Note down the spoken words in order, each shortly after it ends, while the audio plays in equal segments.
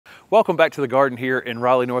Welcome back to the garden here in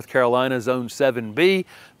Raleigh, North Carolina, Zone 7B.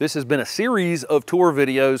 This has been a series of tour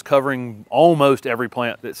videos covering almost every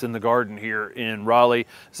plant that's in the garden here in Raleigh.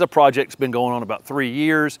 This is a project that's been going on about 3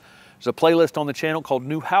 years. There's a playlist on the channel called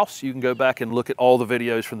New House. You can go back and look at all the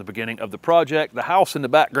videos from the beginning of the project. The house in the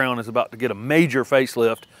background is about to get a major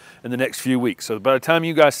facelift in the next few weeks. So by the time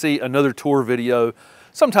you guys see another tour video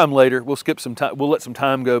sometime later, we'll skip some time, we'll let some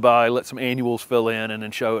time go by, let some annuals fill in, and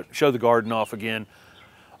then show the garden off again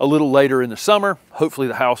a little later in the summer. Hopefully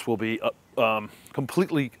the house will be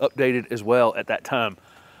completely updated as well at that time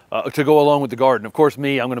to go along with the garden. Of course, I'm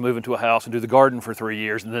going to move into a house and do the garden for 3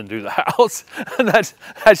 years and then do the house. And that's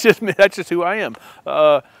just me. That's just who I am.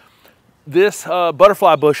 This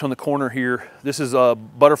butterfly bush on the corner here, this is a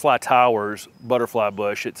Butterfly Towers butterfly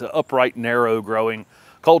bush. It's an upright, narrow growing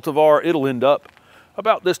cultivar. It'll end up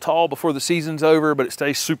about this tall before the season's over, but it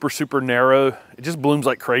stays super, super narrow. It just blooms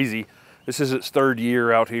like crazy. This is its 3rd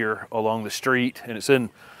year out here along the street, and it's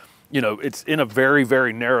in, it's in a very,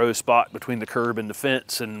 very narrow spot between the curb and the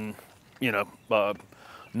fence, and,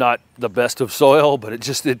 not the best of soil, but it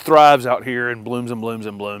thrives out here and blooms and blooms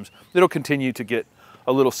and blooms. It'll continue to get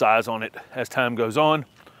a little size on it as time goes on.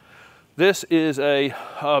 This is a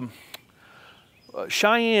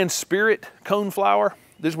Cheyenne Spirit coneflower.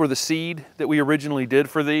 These were the seed that we originally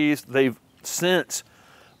did for these. They've since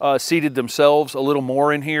seeded themselves a little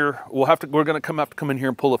more in here. We're going to have to come in here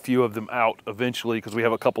and pull a few of them out eventually because we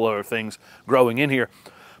have a couple other things growing in here.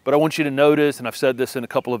 But I want you to notice, and I've said this in a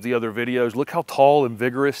couple of the other videos, look how tall and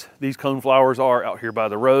vigorous these coneflowers are out here by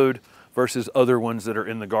the road versus other ones that are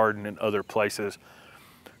in the garden in other places.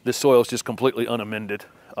 This soil is just completely unamended.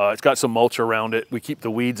 It's got some mulch around it. We keep the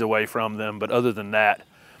weeds away from them, but other than that,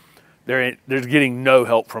 there's getting no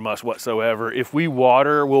help from us whatsoever. If we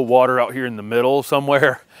water, we'll water out here in the middle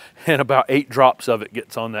somewhere, and about 8 drops of it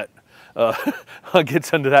gets on that,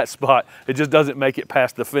 gets into that spot. It just doesn't make it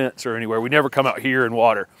past the fence or anywhere. We never come out here and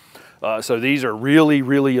water. So these are really,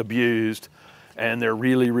 really abused, and they're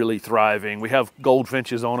really, really thriving. We have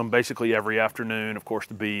goldfinches on them basically every afternoon. Of course,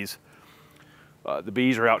 the bees. The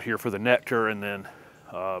bees are out here for the nectar, and then,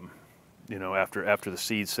 after the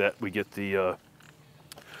seeds set, we get the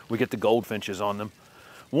goldfinches on them.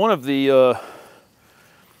 One of the,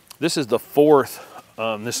 this is the 4th,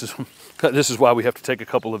 this is why we have to take a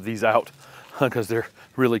couple of these out because they're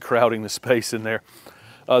really crowding the space in there.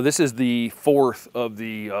 This is the 4th of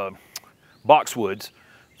the boxwoods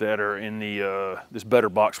that are in the this Better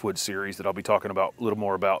Boxwood series that I'll be talking about a little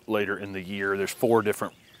more about later in the year. There's 4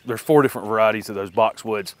 different varieties of those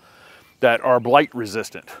boxwoods that are blight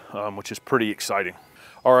resistant, which is pretty exciting.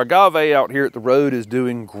 Our agave out here at the road is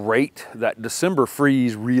doing great. That December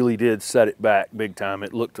freeze really did set it back big time.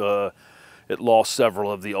 It looked, it lost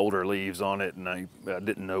several of the older leaves on it, and I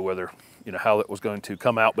didn't know whether, how it was going to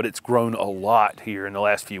come out, but it's grown a lot here in the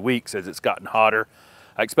last few weeks as it's gotten hotter.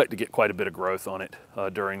 I expect to get quite a bit of growth on it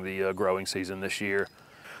during the growing season this year.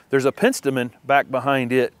 There's a penstemon back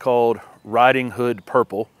behind it called Riding Hood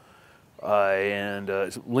Purple. And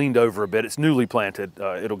it's leaned over a bit. It's newly planted.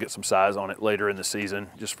 It'll get some size on it later in the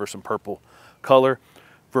season just for some purple color.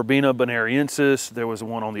 Verbena bonariensis, there was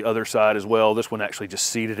one on the other side as well. This one actually just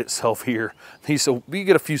seeded itself here. So you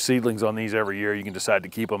get a few seedlings on these every year. You can decide to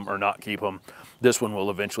keep them or not keep them. This one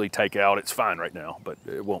will eventually take out. It's fine right now, but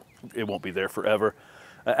it won't be there forever.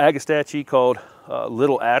 Agastache called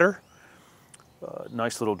Little Adder,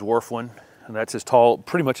 nice little dwarf one, and that's as tall,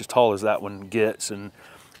 pretty much as tall as that one gets. And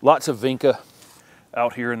lots of vinca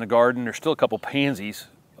out here in the garden. There's still a couple pansies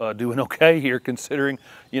doing okay here considering,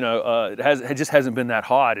 it just hasn't been that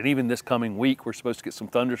hot. And even this coming week, we're supposed to get some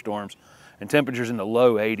thunderstorms and temperatures in the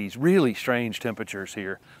low 80s. Really strange temperatures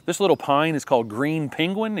here. This little pine is called Green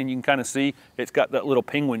Penguin, and you can kind of see it's got that little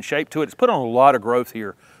penguin shape to it. It's put on a lot of growth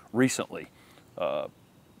here recently.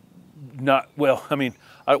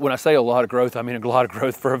 When I say a lot of growth, I mean a lot of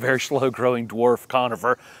growth for a very slow growing dwarf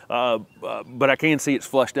conifer. But I can see it's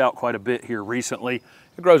flushed out quite a bit here recently.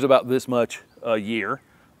 It grows about this much a year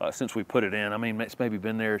since we put it in. I mean, it's maybe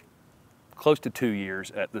been there close to 2 years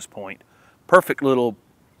at this point. Perfect little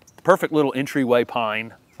entryway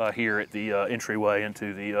pine here at the entryway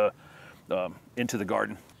into the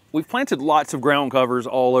garden. We've planted lots of ground covers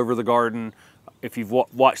all over the garden. If you've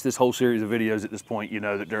watched this whole series of videos at this point, you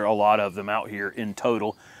know that there are a lot of them out here in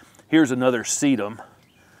total. Here's another sedum.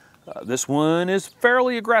 This one is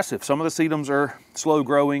fairly aggressive. Some of the sedums are slow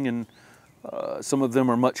growing and some of them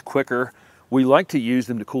are much quicker. We like to use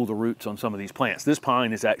them to cool the roots on some of these plants. This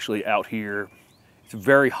pine is actually out here. It's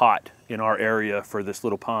very hot in our area for this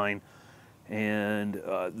little pine. and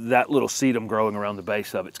that little sedum growing around the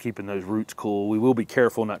base of it's keeping those roots cool. We will be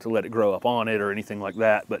careful not to let it grow up on it or anything like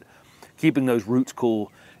that, but keeping those roots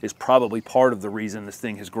cool is probably part of the reason this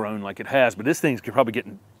thing has grown like it has. But this thing's probably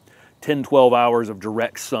getting 10, 12 hours of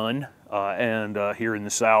direct sun, and here in the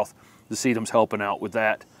south, the sedum's helping out with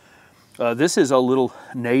that. This is a little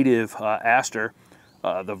native aster.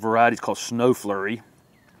 The variety is called Snow Flurry.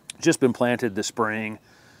 Just been planted this spring.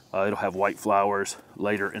 It'll have white flowers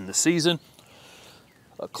later in the season.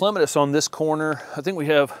 Clematis on this corner. I think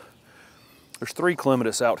there's 3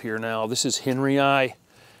 clematis out here now. This is Henry Eye.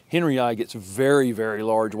 Henry Eye gets very, very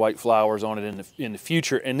large white flowers on it in the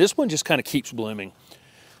future, and this one just kind of keeps blooming.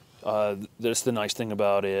 That's the nice thing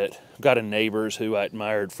about it. I've got a neighbor's who I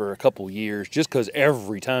admired for a couple years, just because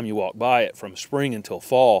every time you walk by it from spring until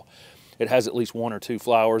fall, it has at least 1 or 2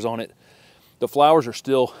 flowers on it. The flowers are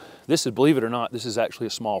still, believe it or not, this is actually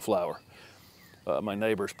a small flower. My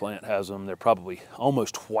neighbor's plant has them. They're probably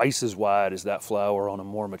almost twice as wide as that flower on a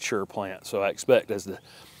more mature plant. So I expect as the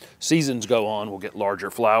seasons go on, we'll get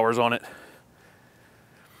larger flowers on it.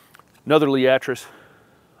 Another Liatris,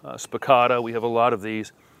 spicata. We have a lot of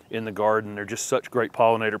these in the garden. They're just such great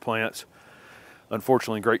pollinator plants.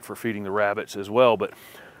 Unfortunately, great for feeding the rabbits as well. But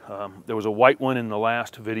there was a white one in the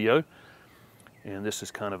last video, and this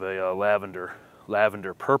is kind of a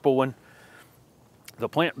lavender purple one. The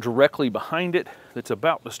plant directly behind it that's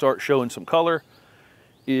about to start showing some color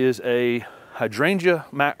is a hydrangea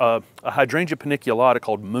paniculata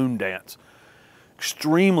called Moon Dance.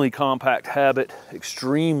 Extremely compact habit,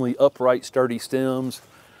 extremely upright, sturdy stems.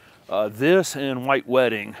 This and White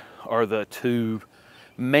Wedding are the 2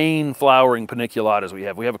 main flowering paniculatas we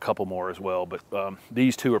have. We have a couple more as well, but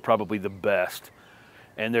these 2 are probably the best.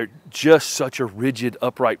 And they're just such a rigid,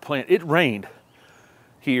 upright plant. It rained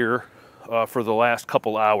here for the last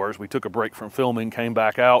couple hours. We took a break from filming, came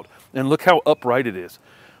back out, and look how upright it is.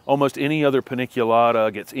 Almost any other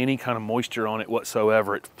paniculata gets any kind of moisture on it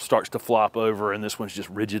whatsoever, it starts to flop over, and this one's just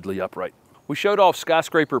rigidly upright. We showed off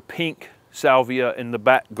skyscraper pink salvia in the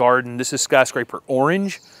back garden. This is skyscraper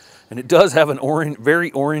orange, and it does have an orange,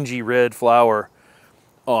 very orangey red flower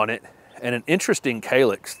on it, and an interesting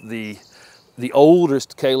calyx. The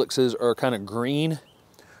oldest calyxes are kind of green.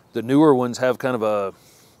 The newer ones have kind of a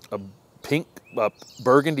pink,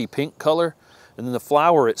 burgundy pink color, and then the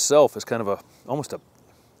flower itself is kind of almost a,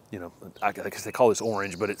 I guess they call this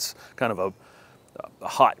orange, but it's kind of a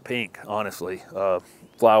hot pink, honestly,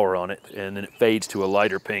 flower on it, and then it fades to a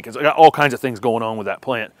lighter pink. It's got all kinds of things going on with that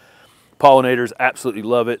plant. Pollinators absolutely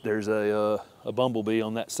love it. There's a bumblebee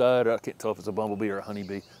on that side. I can't tell if it's a bumblebee or a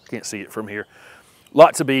honeybee. Can't see it from here.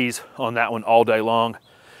 Lots of bees on that one all day long.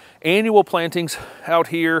 Annual plantings out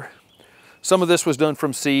here. Some of this was done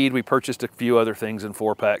from seed. We purchased a few other things in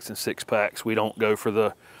 4-packs and 6-packs. We don't go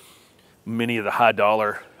for many of the high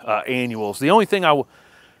dollar annuals. The only thing I will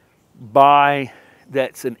buy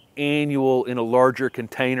that's an annual in a larger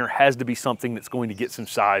container has to be something that's going to get some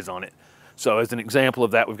size on it. So as an example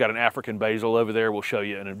of that, we've got an African basil over there. We'll show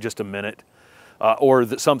you in just a minute.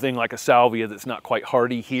 Or something like a salvia that's not quite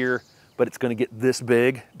hardy here, but it's going to get this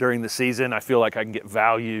big during the season. I feel like I can get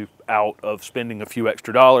value out of spending a few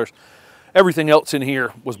extra dollars. Everything else in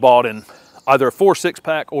here was bought in either a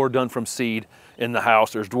 4-6-pack or done from seed in the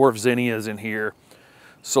house. There's dwarf zinnias in here,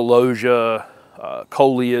 celosia,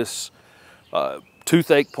 coleus,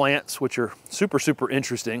 toothache plants, which are super, super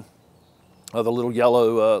interesting. The little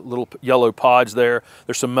yellow pods there.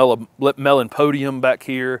 There's some melonpodium back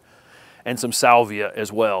here, and some salvia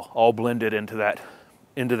as well, all blended into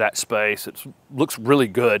that space. It looks really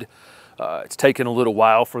good. It's taken a little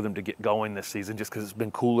while for them to get going this season just because it's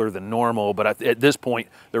been cooler than normal, but at this point,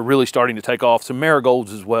 they're really starting to take off. Some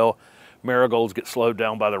marigolds as well. Marigolds get slowed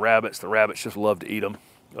down by the rabbits. The rabbits just love to eat them.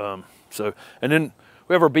 And then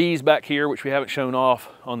we have our bees back here, which we haven't shown off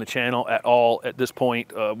on the channel at all at this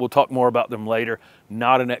point. We'll talk more about them later.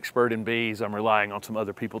 Not an expert in bees. I'm relying on some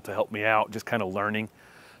other people to help me out, just kind of learning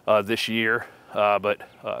this year. But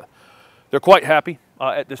they're quite happy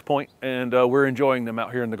at this point, and we're enjoying them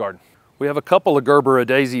out here in the garden. We have a couple of Gerbera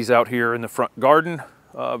daisies out here in the front garden.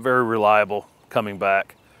 Very reliable coming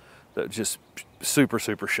back. They're just super,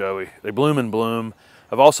 super showy. They bloom and bloom.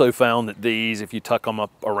 I've also found that these, if you tuck them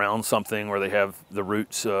up around something where they have the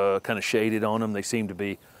roots kind of shaded on them, they seem to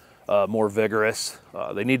be more vigorous.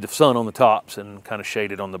 They need the sun on the tops and kind of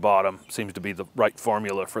shaded on the bottom. Seems to be the right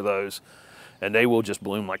formula for those. And they will just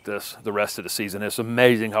bloom like this the rest of the season. It's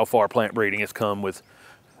amazing how far plant breeding has come with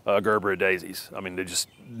Gerbera daisies. I mean, they're just,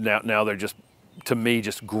 now they're just, to me,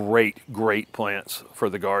 just great plants for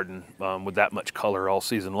the garden with that much color all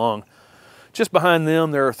season long. Just behind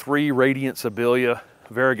them, there are 3 radiant Sibylla.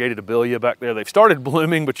 variegated abelia back there. They've started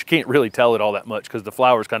blooming, but you can't really tell it all that much because the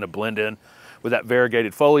flowers kind of blend in with that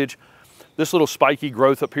variegated foliage. This little spiky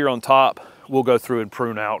growth up here on top, we'll go through and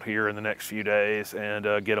prune out here in the next few days and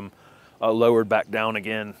get them lowered back down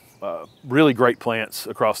again. Really great plants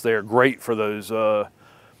across there. Great for those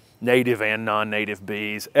native and non-native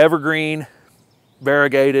bees. Evergreen,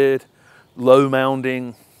 variegated, low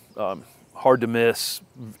mounding, hard to miss,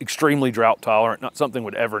 extremely drought tolerant. Not something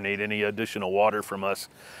would ever need any additional water from us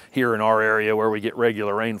here in our area where we get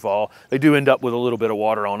regular rainfall. They do end up with a little bit of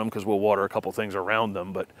water on them because we'll water a couple things around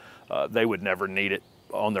them, but they would never need it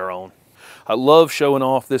on their own. I love showing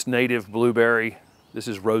off this native blueberry. This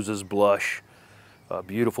is Rosa's Blush.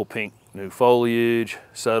 Beautiful pink new foliage,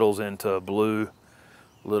 settles into blue,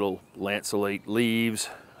 little lanceolate leaves.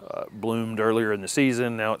 Bloomed earlier in the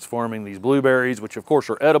season. Now it's forming these blueberries, which of course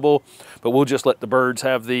are edible, but we'll just let the birds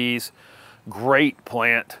have these. Great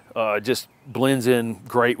plant, just blends in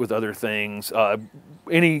great with other things.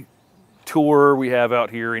 Any tour we have out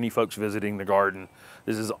here, any folks visiting the garden,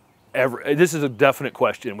 this is a definite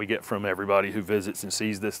question we get from everybody who visits and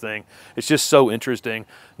sees this thing. It's just so interesting,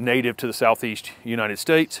 native to the southeast United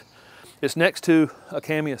States. It's next to a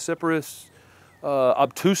Chamaecyparis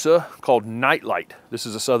obtusa called Nightlight. This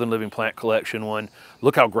is a Southern Living Plant Collection one.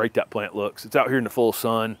 Look how great that plant looks. It's out here in the full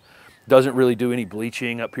sun. Doesn't really do any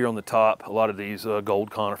bleaching up here on the top. A lot of these gold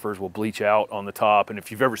conifers will bleach out on the top, and if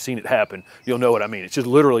you've ever seen it happen, you'll know what I mean. It just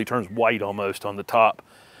literally turns white almost on the top.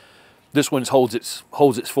 This one holds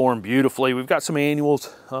its form beautifully. We've got some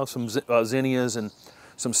annuals, some zinnias and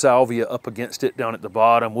some salvia up against it down at the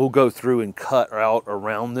bottom. We'll go through and cut out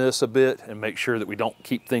around this a bit and make sure that we don't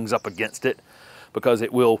keep things up against it, because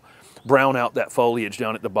it will brown out that foliage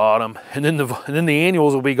down at the bottom, and then the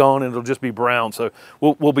annuals will be gone and it'll just be brown. So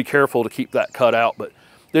we'll be careful to keep that cut out. But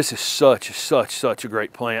this is such a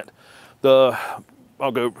great plant.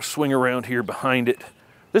 I'll go swing around here behind it.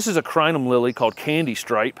 This is a crinum lily called Candy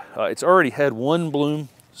Stripe. It's already had one bloom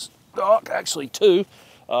stalk, actually two,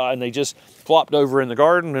 and they just flopped over in the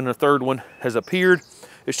garden, and a third one has appeared.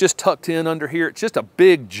 It's just tucked in under here. It's just a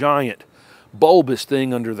big, giant, bulbous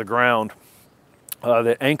thing under the ground.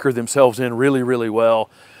 That anchor themselves in really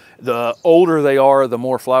well. The older they are, the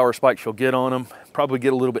more flower spikes you'll get on them. Probably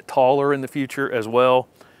get a little bit taller in the future as well.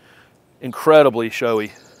 Incredibly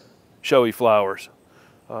showy flowers.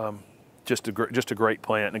 Just a great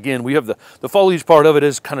plant. And again, we have the foliage part of it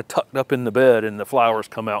is kind of tucked up in the bed, and the flowers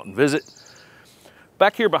come out and visit.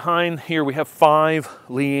 Back here behind here, we have 5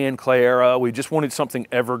 Leanne Clara. We just wanted something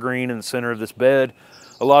evergreen in the center of this bed.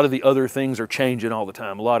 A lot of the other things are changing all the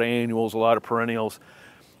time. A lot of annuals, a lot of perennials.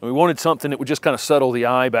 And we wanted something that would just kind of settle the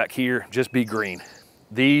eye back here, just be green.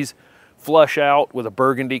 These flush out with a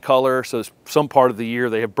burgundy color, so some part of the year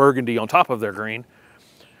they have burgundy on top of their green.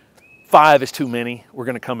 5 is too many. We're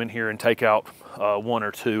gonna come in here and take out 1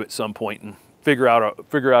 or 2 at some point and figure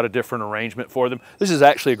out a different arrangement for them. This is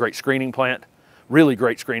actually a great screening plant, really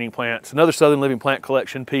great screening plant. It's another Southern Living Plant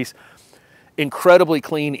Collection piece. Incredibly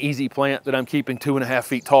clean, easy plant that I'm keeping 2.5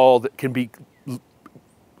 feet tall that can be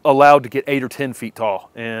allowed to get 8 or 10 feet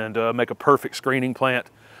tall and make a perfect screening plant.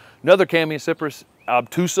 Another Chamaecyparis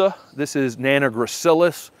obtusa. This is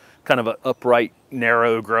Nanogracilis, kind of an upright,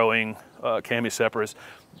 narrow growing Chamaecyparis.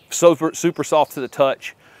 Super soft to the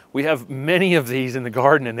touch. We have many of these in the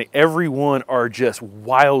garden, and every one are just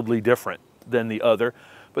wildly different than the other.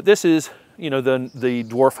 But this is, the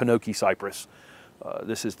dwarf Hinoki cypress.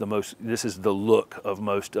 This is the look of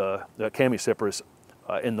most Chamaecyparis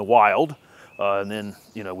in the wild. And then,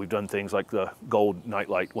 we've done things like the gold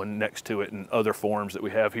nightlight one next to it and other forms that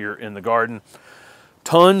we have here in the garden.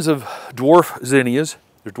 Tons of dwarf zinnias.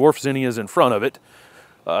 There's dwarf zinnias in front of it.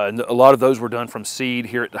 And a lot of those were done from seed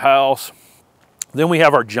here at the house. Then we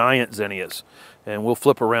have our giant zinnias, and we'll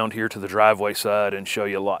flip around here to the driveway side and show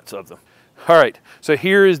you lots of them. All right, so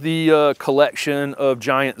here is the collection of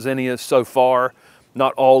giant zinnias so far.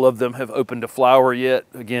 Not all of them have opened to flower yet.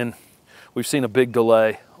 Again, we've seen a big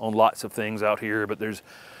delay on lots of things out here, but there's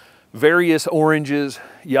various oranges,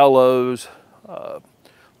 yellows,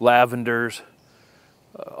 lavenders,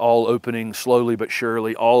 all opening slowly but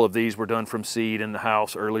surely. All of these were done from seed in the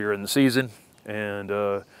house earlier in the season,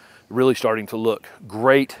 and really starting to look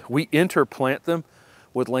great. We interplant them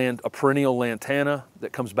with a perennial lantana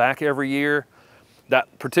that comes back every year.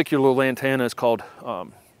 That particular lantana is called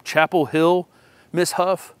Chapel Hill Miss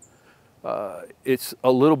Huff. It's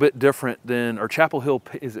a little bit different than, or Chapel Hill,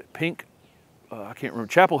 is it pink? I can't remember.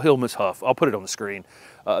 Chapel Hill Miss Huff. I'll put it on the screen.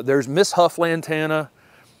 There's Miss Huff lantana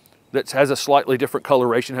that has a slightly different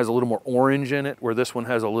coloration, has a little more orange in it, where this one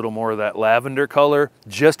has a little more of that lavender color.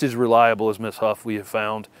 Just as reliable as Miss Huff, we have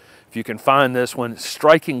found. If you can find this one,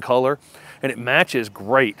 striking color, and it matches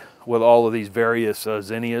great with all of these various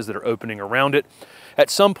zinnias that are opening around it. At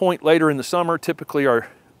some point later in the summer, typically our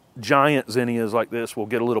giant zinnias like this will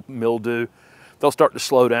get a little mildew. They'll start to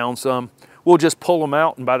slow down some. We'll just pull them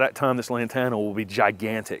out, and by that time this lantana will be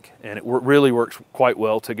gigantic, and it really works quite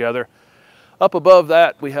well together. Up above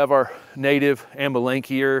that, we have our native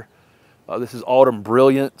Ambulanchier. This is Autumn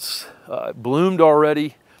Brilliance. Bloomed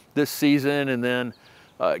already this season, and then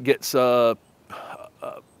gets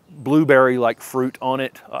blueberry-like fruit on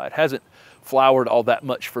it. It hasn't flowered all that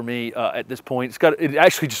much for me at this point. It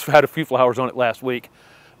actually just had a few flowers on it last week.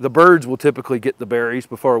 The birds will typically get the berries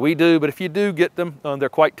before we do, but if you do get them, they're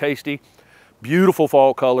quite tasty. Beautiful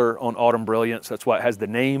fall color on Autumn Brilliance. That's why it has the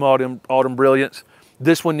name Autumn Brilliance.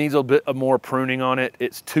 This one needs a bit of more pruning on it.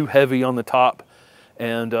 It's too heavy on the top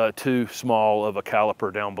and too small of a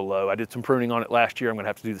caliper down below. I did some pruning on it last year. I'm gonna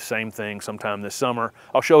have to do the same thing sometime this summer.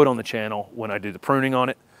 I'll show it on the channel when I do the pruning on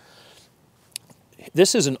it.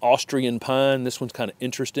 This is an Austrian pine. This one's kind of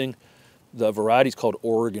interesting. The variety's called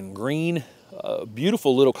Oregon Green.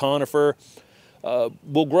 Beautiful little conifer.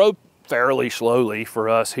 Will grow fairly slowly for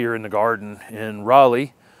us here in the garden in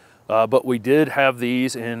Raleigh, but we did have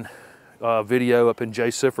these in video up in Jay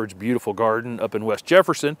Sifford's beautiful garden up in West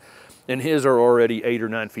Jefferson, and his are already 8 or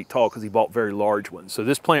 9 feet tall because he bought very large ones. So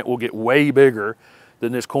this plant will get way bigger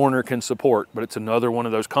than this corner can support, but it's another one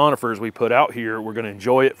of those conifers we put out here. We're going to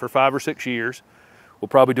enjoy it for 5 or 6 years. We'll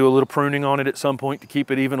probably do a little pruning on it at some point to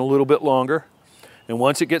keep it even a little bit longer, and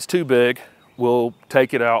once it gets too big, we'll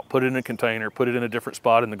take it out, put it in a container, put it in a different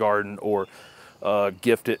spot in the garden, or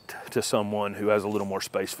gift it to someone who has a little more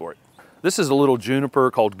space for it. This is a little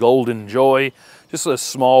juniper called Golden Joy, just a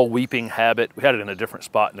small weeping habit. We had it in a different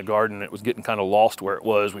spot in the garden. It was getting kind of lost where it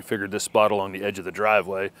was. We figured this spot along the edge of the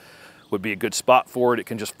driveway would be a good spot for it. It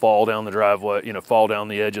can just fall down the driveway, you know, fall down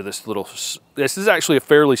the edge of this little, this is actually a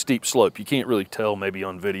fairly steep slope. You can't really tell maybe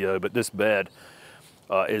on video, but this bed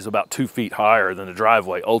is about 2 feet higher than the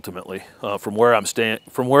driveway ultimately. From where I'm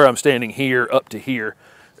standing here up to here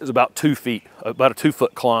is about 2 feet, about a 2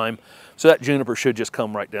 foot climb. So that juniper should just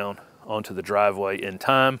come right down onto the driveway in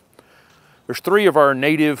time. There's 3 of our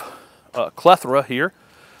native clethra here.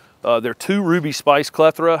 They're 2 ruby spice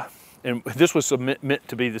clethra, and this was meant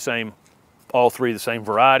to be the same, all 3 the same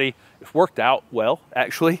variety. It's worked out well,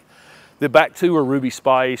 actually. The back 2 are ruby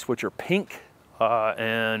spice, which are pink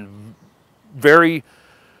and very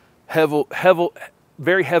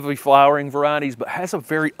heavy flowering varieties, but has a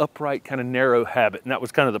very upright, kind of narrow habit. And that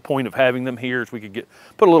was kind of the point of having them here, is we could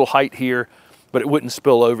put a little height here, but it wouldn't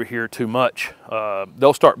spill over here too much.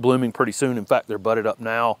 They'll start blooming pretty soon. In fact, they're budded up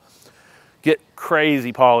now. Get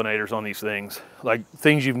crazy pollinators on these things, like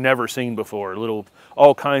things you've never seen before.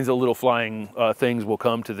 All kinds of little flying things will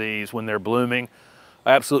come to these when they're blooming.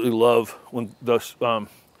 I absolutely love when those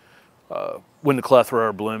when the clethra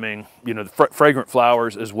are blooming, you know, the fragrant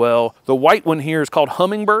flowers as well. The white one here is called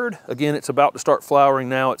Hummingbird. Again, it's about to start flowering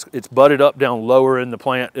now. It's budded up down lower in the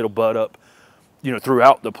plant. It'll bud up, you know,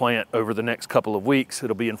 throughout the plant over the next couple of weeks.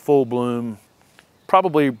 It'll be in full bloom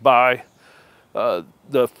probably by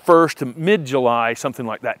the 1st to mid-July, something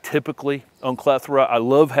like that, typically on clethra. I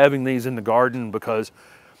love having these in the garden because,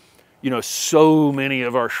 you know, so many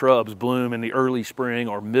of our shrubs bloom in the early spring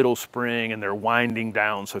or middle spring, and they're winding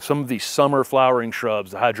down. So some of these summer flowering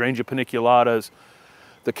shrubs, the hydrangea paniculatas,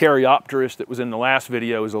 the caryopteris that was in the last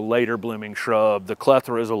video is a later blooming shrub. The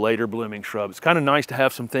clethra is a later blooming shrub. It's kind of nice to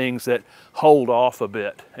have some things that hold off a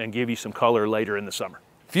bit and give you some color later in the summer.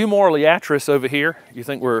 A few more liatris over here. You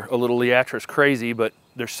think we're a little liatris crazy, but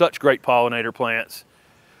they're such great pollinator plants.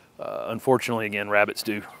 Unfortunately, again, rabbits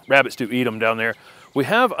do eat them down there. We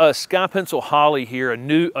have a sky pencil holly here,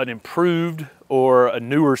 an improved or a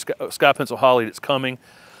newer sky pencil holly that's coming.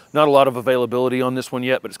 Not a lot of availability on this one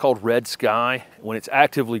yet, but it's called Red Sky. When it's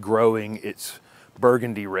actively growing, it's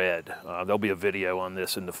burgundy red. There'll be a video on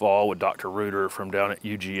this in the fall with Dr. Reuter from down at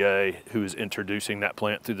UGA, who is introducing that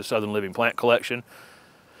plant through the Southern Living Plant Collection.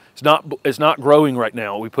 It's not growing right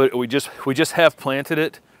now. We just have planted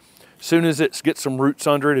it. As soon as it gets some roots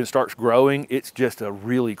under it and starts growing, it's just a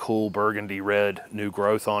really cool burgundy red new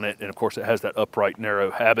growth on it. And of course, it has that upright, narrow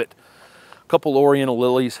habit. A couple oriental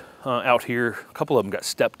lilies out here. A couple of them got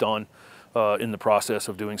stepped on in the process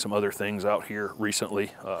of doing some other things out here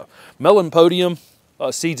recently. Melonpodium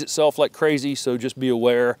seeds itself like crazy, so just be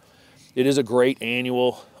aware. It is a great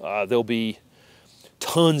annual. There'll be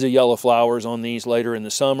tons of yellow flowers on these later in the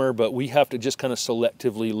summer, but we have to just kind of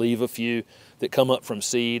selectively leave a few that come up from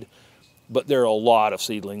seed. But there are a lot of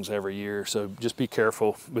seedlings every year, so just be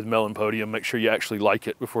careful with Melonpodium. Make sure you actually like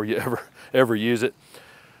it before you ever use it.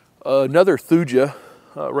 Another thuja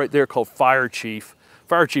right there called Fire Chief.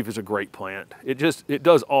 Fire Chief is a great plant. It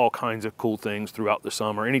does all kinds of cool things throughout the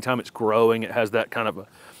summer. Anytime it's growing, it has that kind of a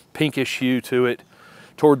pinkish hue to it.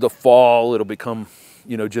 Toward the fall, it'll become,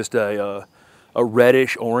 you know, just a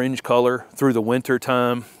reddish orange color through the winter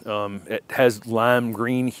time. It has lime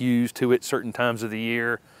green hues to it certain times of the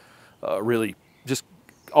year. Really just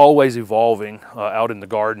always evolving out in the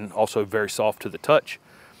garden. Also very soft to the touch.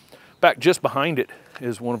 Back just behind it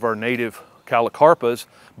is one of our native Calocarpas.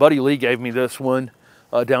 Buddy Lee gave me this one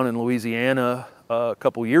down in Louisiana a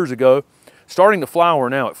couple years ago. Starting to flower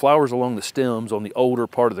now. It flowers along the stems on the older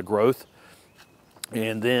part of the growth.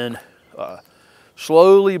 And then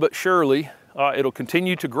slowly but surely, it'll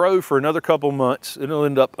continue to grow for another couple months. It'll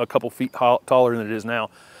end up a couple feet taller than it is now.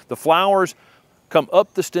 The flowers come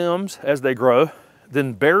up the stems as they grow.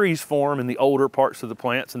 Then berries form in the older parts of the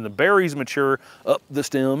plants, and the berries mature up the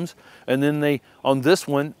stems. And then on this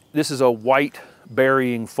one, this is a white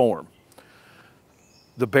berrying form.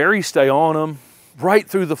 The berries stay on them right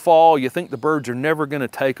through the fall. You think the birds are never going to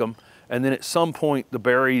take them. And then at some point, the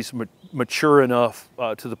berries mature enough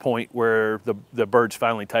to the point where the birds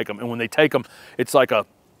finally take them. And when they take them, it's like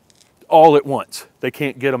all at once. They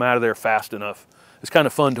can't get them out of there fast enough. It's kind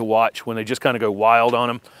of fun to watch when they just kind of go wild on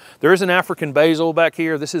them. There is an African basil back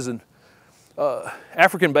here. This is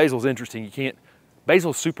African basil is interesting.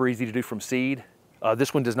 Basil's super easy to do from seed.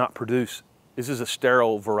 This one does not produce. This is a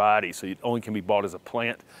sterile variety, so it only can be bought as a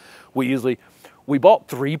plant. We bought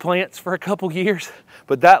 3 plants for a couple years,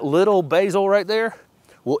 but that little basil right there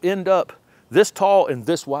will end up this tall and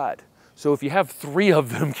this wide. So if you have 3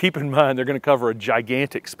 of them, keep in mind they're going to cover a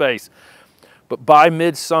gigantic space. But by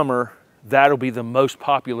midsummer, that'll be the most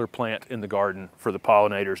popular plant in the garden for the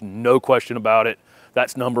pollinators, no question about it.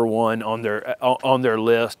 That's #1 on their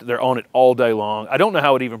list. They're on it all day long. I don't know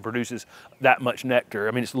how it even produces that much nectar.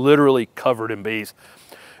 I mean, it's literally covered in bees.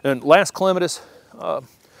 And last clematis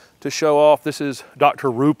to show off, this is Dr.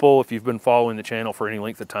 Rupel. If you've been following the channel for any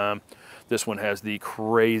length of time, this one has the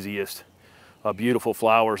craziest beautiful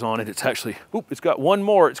flowers on it. It's actually, it's got one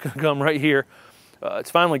more. It's going to come right here.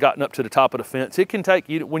 It's finally gotten up to the top of the fence. It can take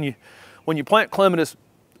you, when you plant clematis,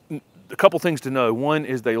 a couple things to know. One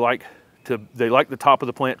is they like the top of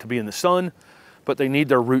the plant to be in the sun, but they need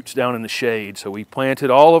their roots down in the shade. So we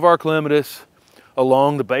planted all of our clematis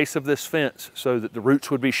along the base of this fence so that the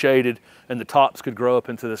roots would be shaded and the tops could grow up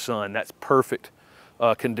into the sun. That's perfect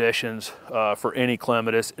conditions for any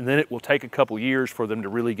clematis. And then it will take a couple years for them to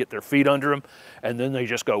really get their feet under them, and then they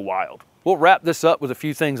just go wild. We'll wrap this up with a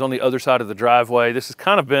few things on the other side of the driveway. This has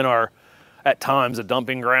kind of been at times, a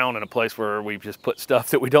dumping ground and a place where we just put stuff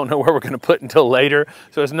that we don't know where we're going to put until later.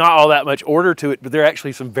 So it's not all that much order to it, but there are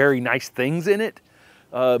actually some very nice things in it.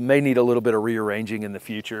 May need a little bit of rearranging in the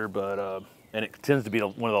future, but and it tends to be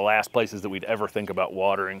one of the last places that we'd ever think about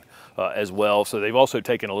watering as well. So they've also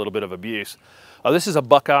taken a little bit of abuse. This is a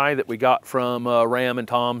buckeye that we got from Ram and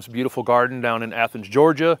Tom's beautiful garden down in Athens,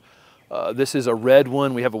 Georgia. This is a red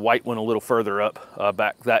one. We have a white one a little further up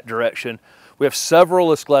back that direction. We have several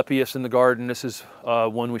Asclepias in the garden. This is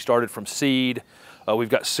one we started from seed. We've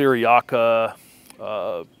got Syriaca,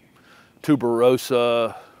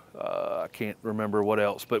 tuberosa, I can't remember what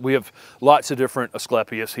else, but we have lots of different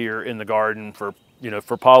Asclepias here in the garden for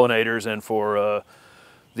pollinators and for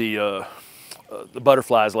the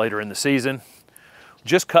butterflies later in the season.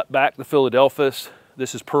 Just cut back the Philadelphus.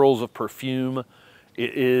 This is Pearls of Perfume.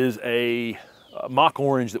 It is a mock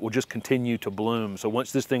orange that will just continue to bloom. So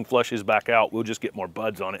once this thing flushes back out, we'll just get more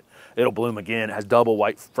buds on it. It'll bloom again. It has double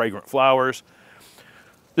white fragrant flowers.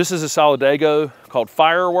 This is a Solidago called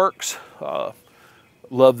Fireworks.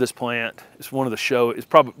 Love this plant. It's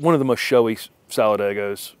probably one of the most showy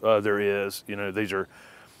Solidagos there is. These are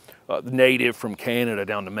native from Canada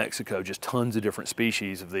down to Mexico, just tons of different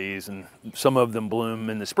species of these, and some of them bloom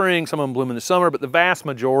in the spring, some of them bloom in the summer, but the vast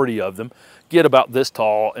majority of them get about this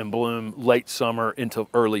tall and bloom late summer into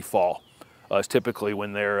early fall. It's typically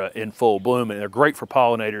when they're in full bloom, and they're great for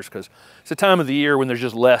pollinators because it's a time of the year when there's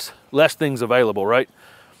just less things available, right?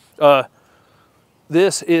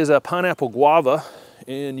 This is a pineapple guava,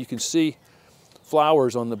 and you can see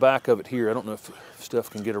flowers on the back of it here. I don't know if Steph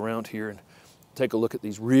can get around here and take a look at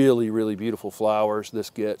these really, really beautiful flowers this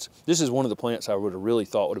gets. This is one of the plants I would have really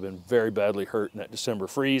thought would have been very badly hurt in that December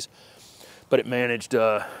freeze, but it managed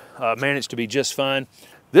to be just fine.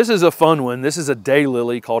 This is a fun one. This is a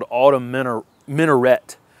daylily called Autumn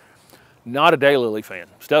Minaret. Not a daylily fan.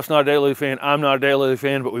 Steph's not a daylily fan. I'm not a daylily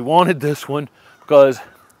fan, but we wanted this one because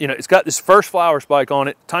it's got this first flower spike on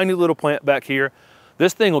it, tiny little plant back here.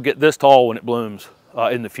 This thing will get this tall when it blooms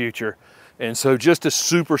in the future. And so just a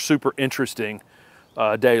super, super interesting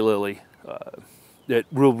daylily. that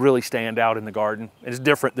will really stand out in the garden. It's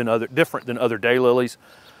different than other daylilies.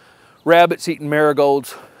 Rabbits eating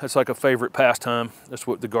marigolds, that's like a favorite pastime. That's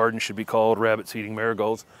what the garden should be called, rabbits eating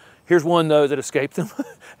marigolds. Here's one though that escaped them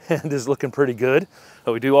and is looking pretty good.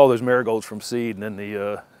 We do all those marigolds from seed, and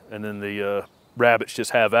then the rabbits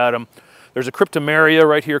just have at them. There's a cryptomeria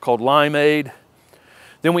right here called limeade.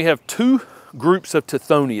 Then we have 2 groups of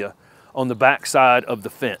tithonia on the back side of the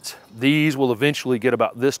fence. These will eventually get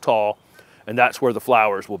about this tall, and that's where the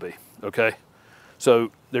flowers will be, okay?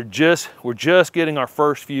 So we're just getting our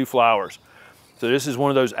first few flowers. So this is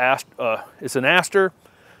one of those, it's an aster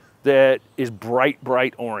that is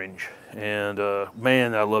bright orange. And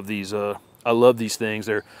man, I love these things.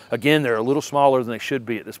 They're a little smaller than they should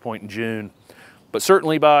be at this point in June, but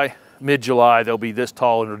certainly by mid-July, they'll be this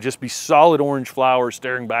tall, and it'll just be solid orange flowers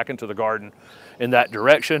staring back into the garden in that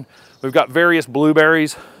direction. We've got various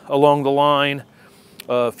blueberries along the line,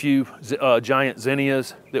 a few giant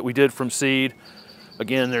zinnias that we did from seed.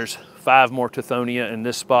 Again, there's 5 more tithonia in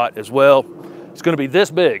this spot as well. It's gonna be this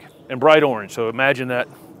big and bright orange, so imagine that.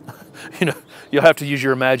 You know, you'll have to use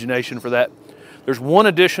your imagination for that. There's 1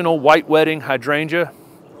 additional white wedding hydrangea.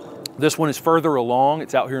 This one is further along.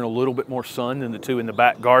 It's out here in a little bit more sun than the 2 in the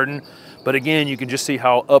back garden. But again, you can just see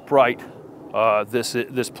how upright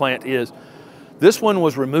this plant is. This one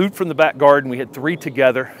was removed from the back garden. We had 3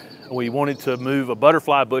 together. We wanted to move a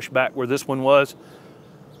butterfly bush back where this one was.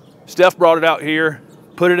 Steph brought it out here,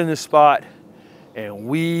 put it in this spot, and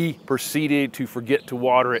we proceeded to forget to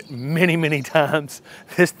water it many times.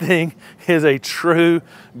 This thing is a true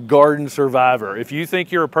garden survivor. If you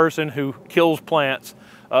think you're a person who kills plants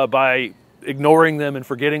by ignoring them and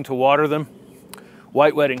forgetting to water them,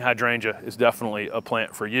 white wedding hydrangea is definitely a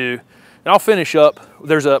plant for you. And I'll finish up.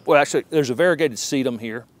 There's a variegated sedum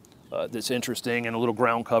here that's interesting, and a little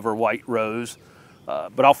ground cover white rose.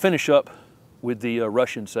 But I'll finish up with the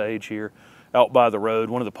Russian sage here out by the road.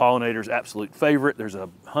 One of the pollinators' absolute favorite. There's a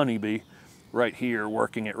honeybee right here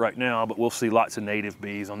working it right now, but we'll see lots of native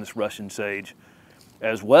bees on this Russian sage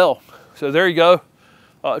as well. So there you go.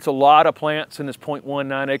 It's a lot of plants in this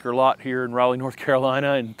 0.19 acre lot here in Raleigh, North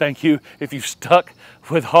Carolina. And thank you if you've stuck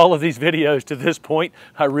with all of these videos to this point.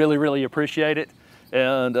 I really appreciate it.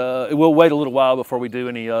 And we'll wait a little while before we do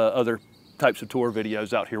any other types of tour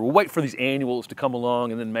videos out here. We'll wait for these annuals to come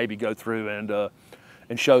along and then maybe go through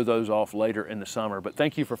and show those off later in the summer. But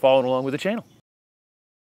thank you for following along with the channel.